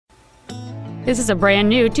This is a brand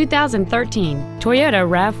new 2013 Toyota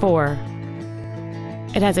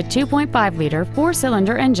RAV4. It has a 2.5-liter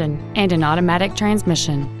four-cylinder engine and an automatic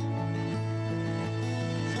transmission.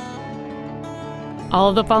 All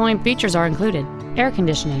of the following features are included: air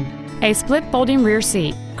conditioning, a split folding rear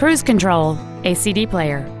seat, cruise control, a CD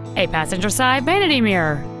player, a passenger side vanity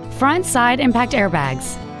mirror, front side impact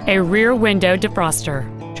airbags, a rear window defroster,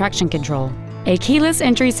 traction control, a keyless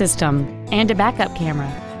entry system, and a backup camera.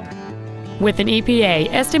 With an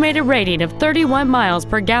EPA estimated rating of 31 miles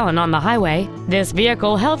per gallon on the highway, this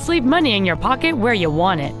vehicle helps leave money in your pocket where you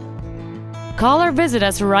want it. Call or visit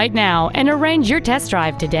us right now and arrange your test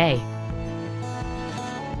drive today.